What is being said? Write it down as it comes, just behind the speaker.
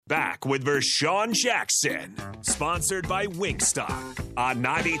Back with Vershawn Jackson. Sponsored by Wingstop on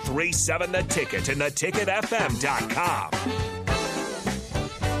 93.7 The Ticket and theticketfm.com.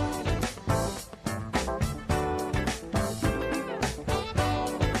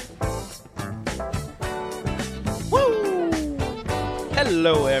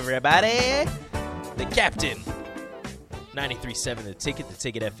 Hello, everybody. The Captain. 93.7 The Ticket,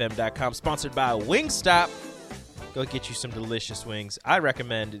 theticketfm.com. Sponsored by Wingstop. Go get you some delicious wings. I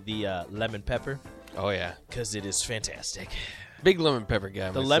recommend the lemon pepper. Oh, yeah. Because it is fantastic. Big lemon pepper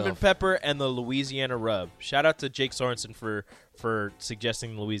guy The myself. lemon pepper and the Louisiana rub. Shout out to Jake Sorensen for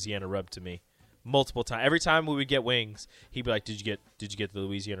suggesting the Louisiana rub to me multiple times. Every time we would get wings, he'd be like, Did you get the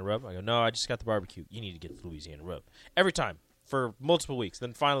Louisiana rub? I go, no, I just got the barbecue. You need to get the Louisiana rub. Every time. For multiple weeks.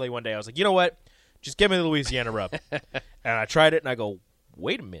 Then finally one day I was like, you know what? Just give me the Louisiana rub. And I tried it and I go,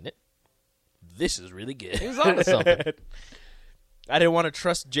 wait a minute. This is really good. He was on to something. I didn't want to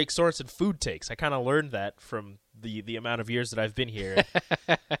trust Jake Sorensen food takes. I kind of learned that from the amount of years that I've been here.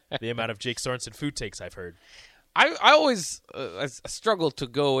 The amount of Jake Sorensen food takes I've heard. I always I struggle to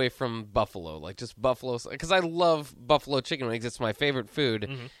go away from buffalo, like just buffalo, because I love buffalo chicken wings. It's my favorite food.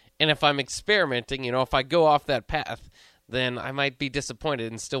 Mm-hmm. And if I'm experimenting, if I go off that path, then I might be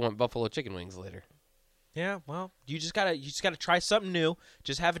disappointed and still want buffalo chicken wings later. Yeah, well, you just gotta try something new.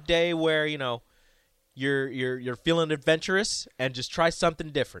 Just have a day where you're feeling adventurous and just try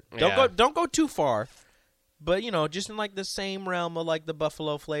something different. Don't go too far, but just in like the same realm of like the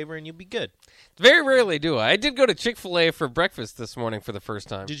buffalo flavor, and you'll be good. Very rarely do I. I did go to Chick-fil-A for breakfast this morning for the first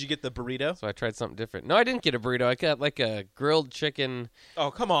time. Did you get the burrito? So I tried something different. No, I didn't get a burrito. I got like a grilled chicken.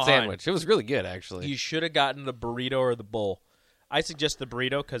 Oh, come on. Sandwich. It was really good, actually. You should have gotten the burrito or the bowl. I suggest the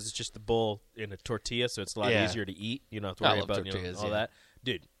burrito because it's just the bowl in a tortilla, so it's a lot easier to eat. You don't have to worry about tortillas, all that.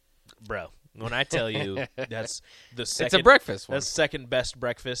 Dude, bro, when I tell you that's the second... It's a breakfast one. That's second best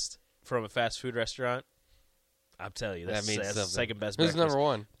breakfast from a fast food restaurant. I'm telling you, that's the second best breakfast. Who's number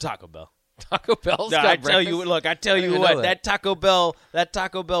one? Taco Bell. Taco Bell's got breakfast? I tell you what, that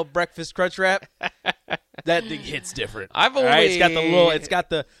Taco Bell breakfast crunch wrap, that thing hits different. It's got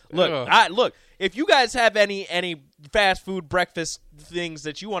the look. If you guys have any fast food breakfast things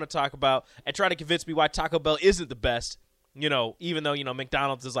that you want to talk about and try to convince me why Taco Bell isn't the best, even though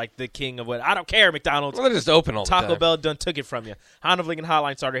McDonald's is like the king of what, I don't care, McDonald's. Well, they're just open all the time. Taco Bell done took it from you. Honda of Lincoln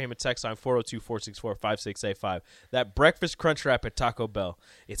Hotline, Starter Heyman text line 402-464-5685. That breakfast crunch wrap at Taco Bell.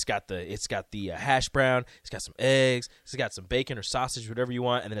 It's got the hash brown. It's got some eggs. It's got some bacon or sausage, whatever you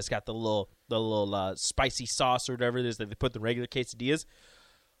want, and then it's got the little spicy sauce or whatever it is that they put in the regular quesadillas.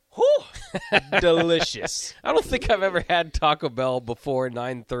 Whew, delicious. I don't think I've ever had Taco Bell before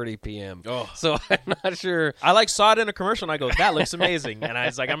 9:30 p.m. Oh. So I'm not sure. I saw it in a commercial and I go, that looks amazing. And I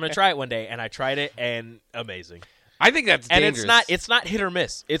was like, I'm going to try it one day. And I tried it and amazing. I think that's dangerous. And it's not hit or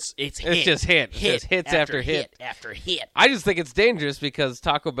miss. It's hit. It's just hit. Just hits after hit. After hit. I just think it's dangerous because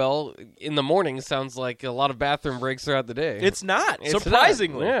Taco Bell in the morning sounds like a lot of bathroom breaks throughout the day. It's not.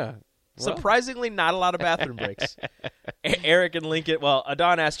 Surprisingly. Yeah. Well. Surprisingly, not a lot of bathroom breaks. Eric and Lincoln. Well,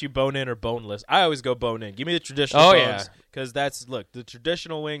 Adon asked you bone in or boneless. I always go bone in. Give me the traditional bones. Because the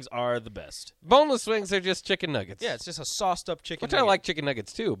traditional wings are the best. Boneless wings are just chicken nuggets. Yeah, it's just a sauced up chicken Which nugget. I like chicken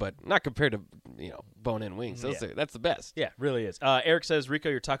nuggets too, but not compared to, bone-in wings. That's the best. Yeah, really is. Eric says, Rico,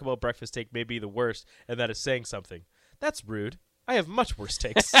 your Taco Bell breakfast take may be the worst, and that is saying something. That's rude. I have much worse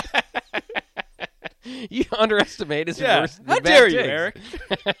takes. You underestimate his worst. How dare you, Eric?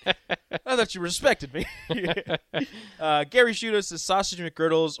 I thought you respected me. Gary Shudo says sausage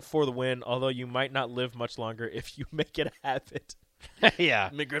McGriddles for the win, although you might not live much longer if you make it a habit.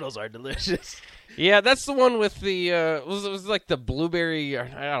 Yeah. McGriddles are delicious. Yeah, that's the one with the, it was like the blueberry,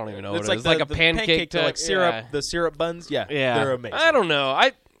 I don't even know what it is. It's like a pancake like syrup, the syrup buns. Yeah, they're amazing. I don't know.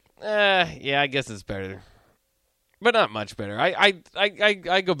 I guess it's better. But not much better. I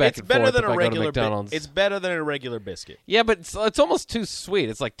go back and forth if I go to McDonald's. It's better than a regular biscuit. Yeah, but it's almost too sweet.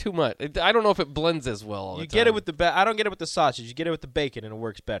 It's like too much. I don't know if it blends as well all the time. Get it with I don't get it with the sausage. You get it with the bacon, and it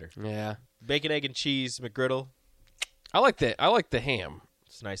works better. Yeah. Bacon, egg, and cheese McGriddle. I like the ham.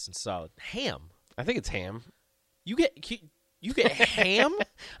 It's nice and solid. Ham? I think it's ham. You get ham?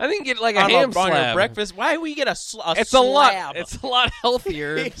 I think you get like a ham slab. On your breakfast. Why would you get a slab? It's a lot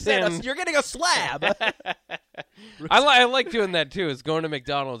healthier. You're getting a slab. I like doing that too. Is going to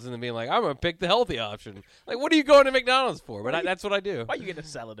McDonald's and then being like, I'm gonna pick the healthy option. Like, what are you going to McDonald's for? But that's what I do. Why are you getting a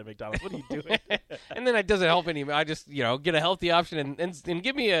salad at McDonald's? What are you doing? And then it doesn't help any. I just get a healthy option and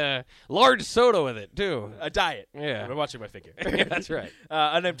give me a large soda with it too. A diet. Yeah, I'm watching my figure. Yeah, that's right.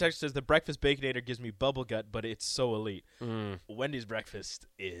 Unnamed text says the breakfast Baconator gives me bubble gut, but it's so elite. Wendy's breakfast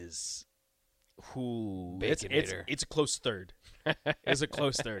is Ooh, Baconator. it's a close third. It's a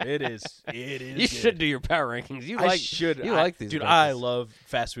close third. It is. You good. should do your power rankings. You I like should. You like these, dude. breakfasts. I love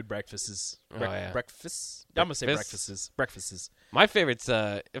fast food breakfasts. Yeah. Breakfasts. I'm gonna say Breakfasts? breakfasts. My favorite's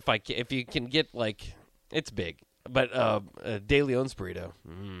if you can get like it's big, but De Leon's burrito.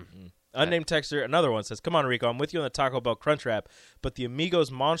 Unnamed texter, another one says, "Come on, Rico, I'm with you on the Taco Bell Crunchwrap, but the Amigos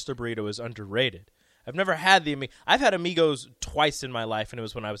Monster Burrito is underrated. I've never had the I've had Amigos twice in my life, and it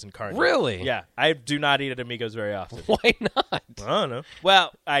was when I was in Carnegie. Really? Yeah, I do not eat at Amigos very often. Why not? I don't know.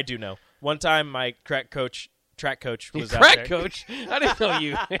 Well, I do know. One time, my track coach was out Crack there. coach? I didn't know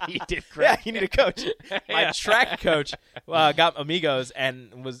you did Yeah, crack. you need a coach. My Yeah. track coach got Amigos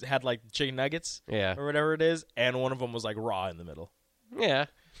and had like chicken nuggets, Yeah. or whatever it is, and one of them was like raw in the middle. Yeah.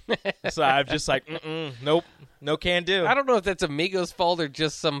 So I'm just like, nope, no can do. I don't know if that's Amigos' fault or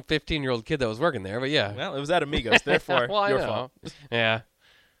just some 15-year-old kid that was working there, but yeah. Well, it was at Amigos, therefore Well, I your know. fault. Yeah.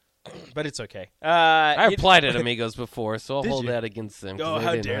 But it's okay. I applied at Amigos before, so I'll Did hold you? that against them. 'cause Oh, they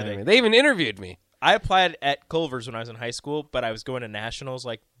how didn't dare hire they. me. They even interviewed me. I applied at Culver's when I was in high school, but I was going to nationals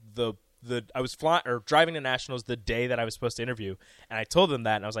like I was driving to nationals the day that I was supposed to interview, and I told them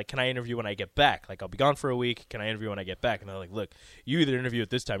that, and I was like, "Can I interview when I get back? Like, I'll be gone for a week. Can I interview when I get back?" And they're like, "Look, you either interview at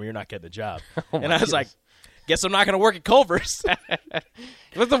this time or you're not getting the job." And I was like, "Guess I'm not going to work at Culver's."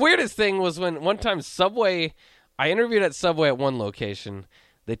 But the weirdest thing was when one time I interviewed at Subway at one location.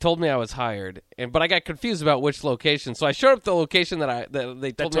 They told me I was hired, but I got confused about which location. So I showed up at the location that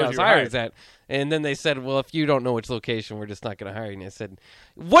they told me I was hired at, and then they said, "Well, if you don't know which location, we're just not going to hire you." And I said,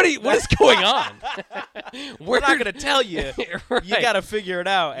 "What is going on?" We're not going to tell you. Right. You got to figure it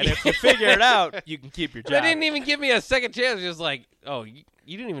out, and if you figure it out, you can keep your job. They didn't even give me a second chance. Just like, "Oh, you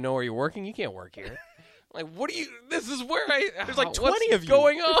didn't even know where you're working. You can't work here." Like, what do you? This is where There's like 20 what's of you.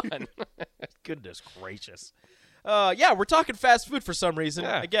 going on. Goodness gracious. Yeah, we're talking fast food for some reason.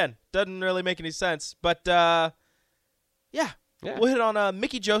 Yeah. Again, doesn't really make any sense. But, yeah. We'll hit on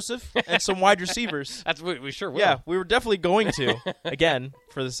Mickey Joseph and some wide receivers. That's what we sure will. Yeah, we were definitely going to, again,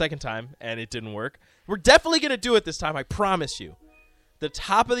 for the second time, and it didn't work. We're definitely going to do it this time, I promise you. The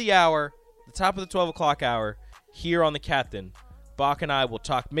top of the hour, the top of the 12 o'clock hour, here on The Captain, Bach and I will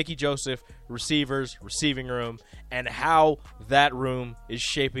talk Mickey Joseph, receivers, receiving room, and how that room is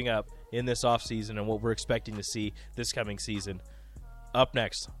shaping up in this offseason and what we're expecting to see this coming season. Up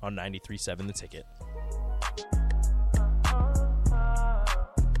next on 93.7 The Ticket.